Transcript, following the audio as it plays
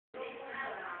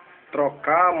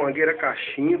Trocar a mangueira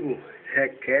cachimbo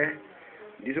requer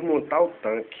desmontar o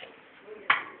tanque.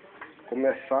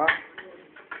 Começar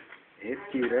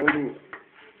retirando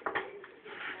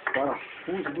o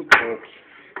parafuso do tanque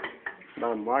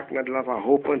da máquina de lavar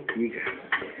roupa antiga.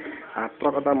 A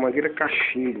troca da mangueira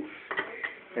cachimbo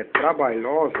é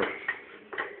trabalhosa,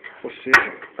 ou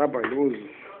seja, trabalhoso,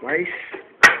 mas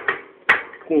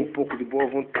com um pouco de boa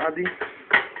vontade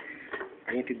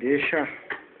a gente deixa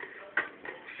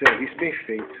o serviço bem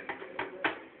feito.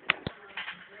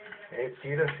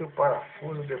 Retira-se o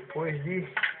parafuso depois de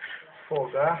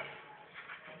folgar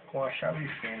com a chave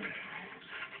de fenda.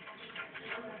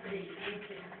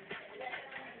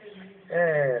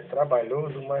 É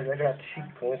trabalhoso, mas é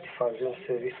gratificante fazer um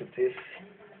serviço desse.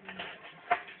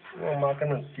 Uma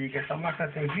máquina antiga, essa máquina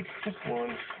tem 25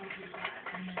 anos,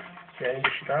 que ainda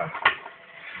está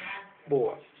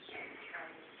boa.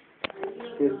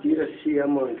 Retira-se a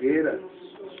mangueira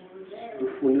do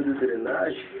funil de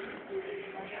drenagem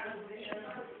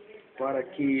para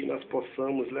que nós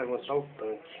possamos levantar o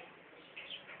tanque.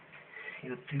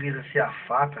 E utiliza-se a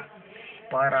faca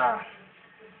para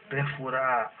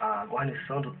perfurar a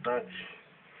guarnição do tanque,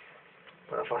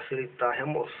 para facilitar a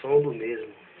remoção do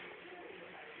mesmo.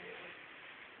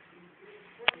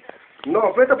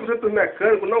 90% dos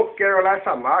mecânicos não querem olhar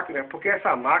essa máquina, porque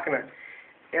essa máquina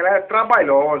ela é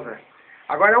trabalhosa.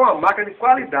 Agora é uma máquina de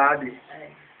qualidade.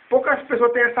 Poucas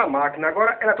pessoas têm essa máquina.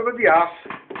 Agora ela é toda de aço.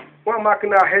 Uma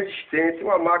máquina resistente,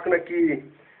 uma máquina que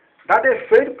dá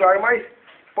defeito, claro, mas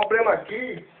o problema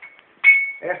aqui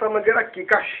é essa mangueira aqui,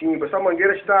 cachimbo. Essa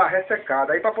mangueira está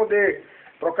ressecada. Aí para poder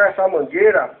trocar essa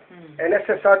mangueira é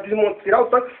necessário tirar o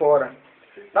tanque fora.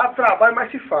 Dá trabalho, mas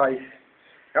se faz.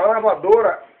 É uma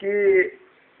lavadora que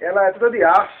ela é toda de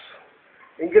aço,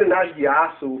 engrenagem de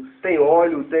aço, tem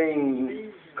óleo,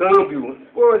 tem câmbio,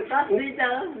 coisa,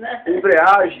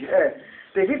 embreagem,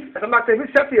 essa máquina tem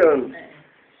 27 anos.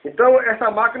 Então essa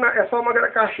máquina é só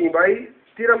mangueira cachimbo. Aí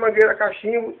tira a mangueira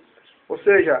cachimbo, ou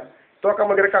seja, troca a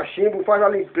mangueira cachimbo, faz a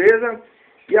limpeza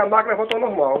e a máquina volta ao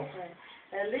normal.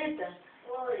 Lita,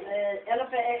 ela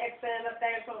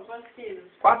pega quantos quilos?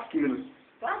 4 quilos.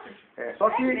 4?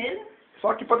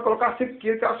 Só que pode colocar 5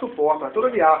 quilos que ela suporta, toda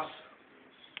de aço.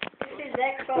 Se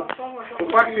fizer com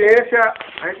paciência,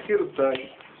 a gente tira o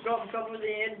tanque. Compra o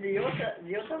dinheiro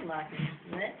de outra máquina,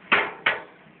 né?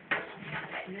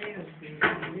 Meu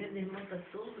Deus, desmonta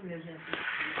tudo, meu gente.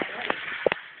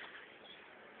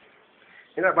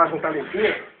 E na base não está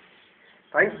limpinha?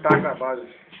 Está intacta a base.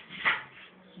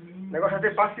 O negócio é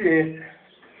ter paciência.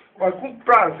 Mas com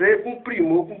prazer, com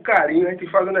primor, com carinho, a gente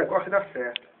faz o negócio e dá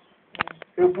certo.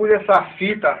 Eu pus essa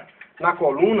fita na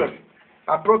coluna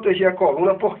a proteger a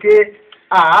coluna, porque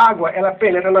a água ela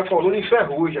penetra na coluna e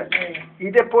enferruja.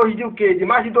 E depois de o quê? De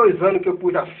mais de 2 anos que eu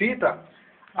pus a fita,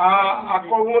 a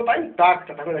coluna está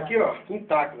intacta, tá vendo aqui, ó?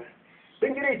 Intacta.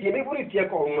 Bem direitinha, bem bonitinha a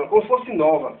coluna, como se fosse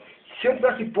nova. Se eu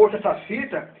tivesse posto essa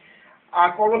fita,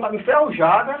 a coluna estava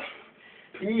enferrujada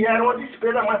e era uma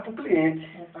despesa a mais para o cliente.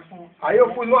 Aí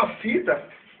eu pus uma fita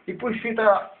e pus fita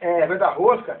da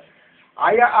rosca,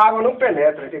 aí a água não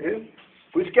penetra, entendeu?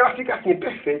 Por isso que ela fica assim,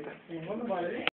 perfeita.